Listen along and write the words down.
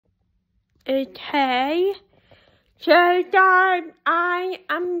Okay, so then I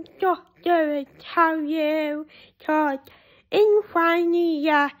am just going to tell you, cause in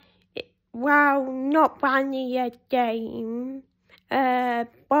Franny, well, not Franny game,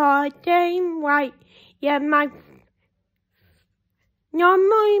 board game, right, yeah,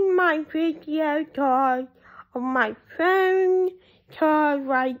 normally my video call on my phone, cause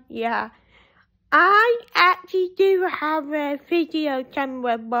right, yeah. I actually do have a video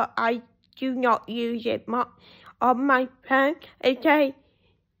camera, but I do not use it much on my phone. Okay,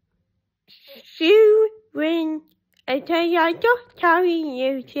 I just telling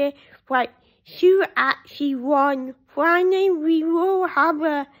you to, right, Sue actually won. Finally, we will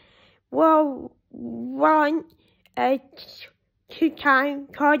have one, two times,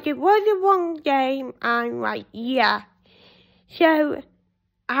 cause it was a one game, and right, yeah. So,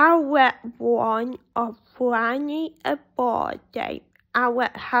 I will one of Franny a board game. I will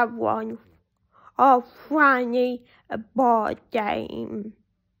have one of Franny a board game.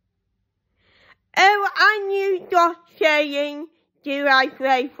 Oh, and you just saying, do I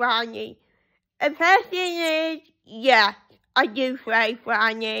play Franny? The first thing is, yes, I do play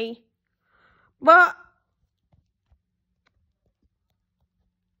Franny. But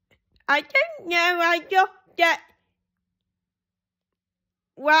I don't know, I just get,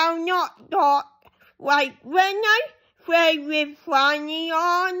 well, not that, like, when I play with Franny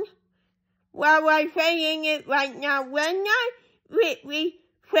on, well, I'm saying it right now, when I really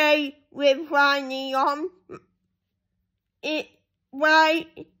play with Franny on, it, well,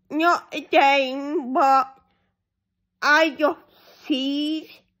 not a game, but I just feed,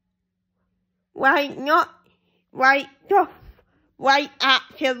 like, not, like, just, like,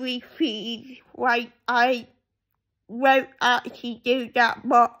 actually feed, like, I won't actually do that,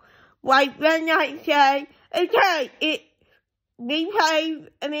 but like when I say, okay, me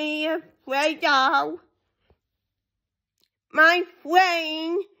play down, my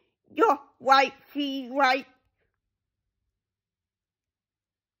brain just like feels like,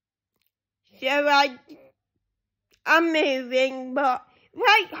 so I'm moving, but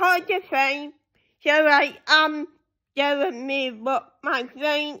like hard to frame, so I'm doing move, but my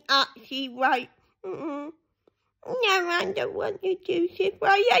brain actually like, no, I don't want to do this. Why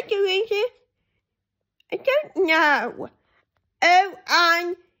are you doing this? I don't know. Oh,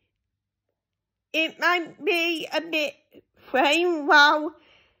 and it might be a bit frame. Well,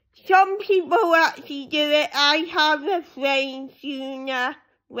 some people actually do it. I have a frame sooner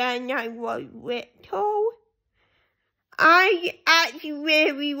when I was little. I actually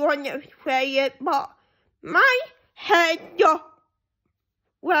really want to play it, but my head just,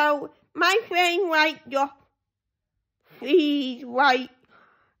 well, my frame like just freeze, like,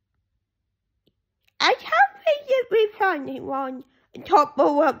 I have played it with anyone a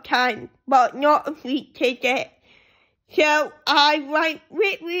couple of times, but not repeated it. So I like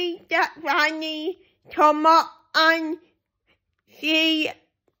really that Franny come up and see,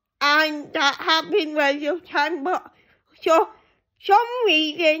 and that happened loads of time, but so some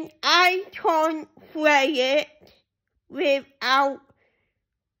reason I can't play it without,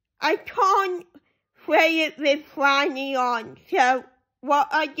 I can't play it with Franny on, so what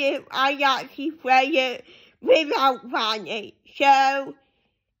I do, I actually play it without Franny. So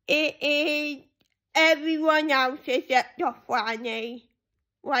it is everyone else except for Franny.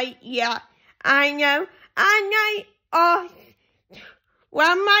 Right, yeah, I know. And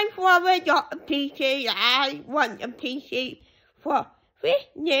when my father got a PC, I want a PC for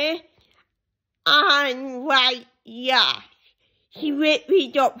Christmas. And right, yeah, he really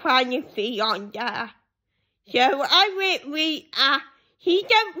got Franny free on there. So I really, he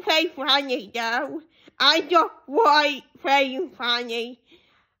don't play Franny though. I just like playing Franny.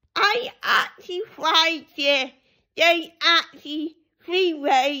 I actually tried this. They actually 3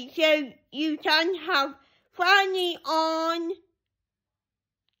 ways, so you can have Franny on.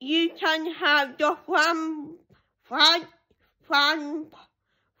 You can have the Fran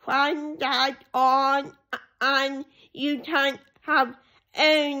Dad on, and you can have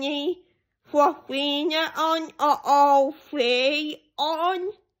only Frostina on, or all 3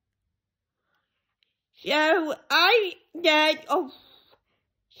 on. So I did,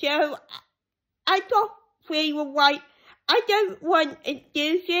 so I thought 3 were right. I don't want to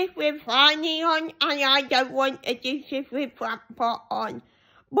do this with Franny on, and I don't want to do this with Grandpa on.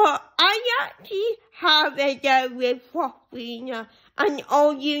 But I actually have a go with Frostina, and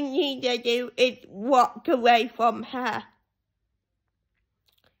all you need to do is walk away from her.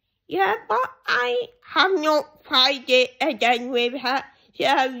 Yeah, but I have not tried it again with her,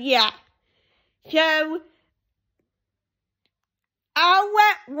 so yeah. So, I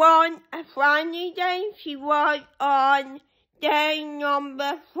won a Franny day. She was on day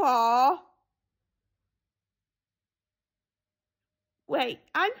number 4. Wait,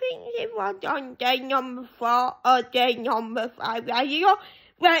 I think it was on day number 4 or day number 5. Are you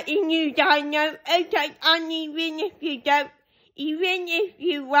letting you guys know? Okay, and even if you don't, even if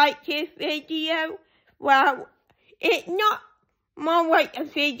you like this video, well, it's not more like a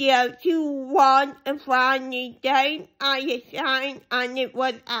video to won a Franny game I assigned and it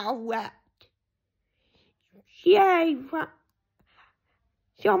was out. Yay,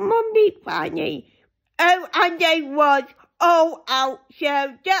 someone be funny. Oh, and they was all out,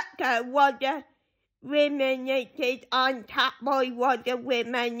 so Jessica was eliminated and Catboy was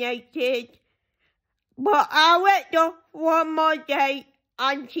eliminated. But I went off one more day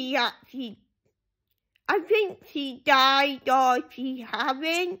and she actually, I think she died or she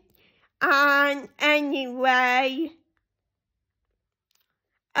haven't. And anyway,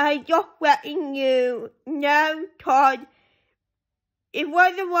 I just letting you know, cause it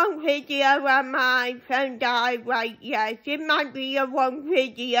was a wrong video and my phone died, right? Yes, it might be a wrong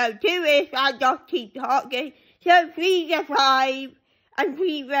video too if I just keep talking. So please subscribe and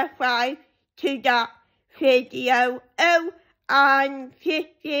please subscribe to that video. Oh, and this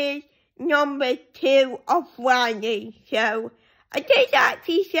is number 2 of Franny. So I did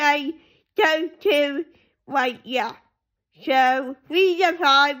actually say go to, right, yeah. So please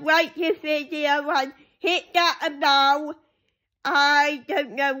subscribe, like this video and hit that bell. I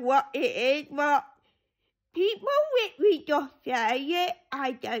don't know what it is, but people literally just say it.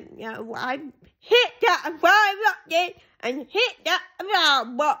 I don't know why. Hit that subscribe button and hit that bell,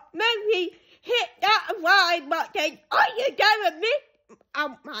 but maybe hit that subscribe button or you're gonna miss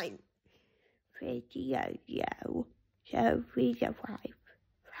out my video. So please subscribe.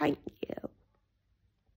 Thank you.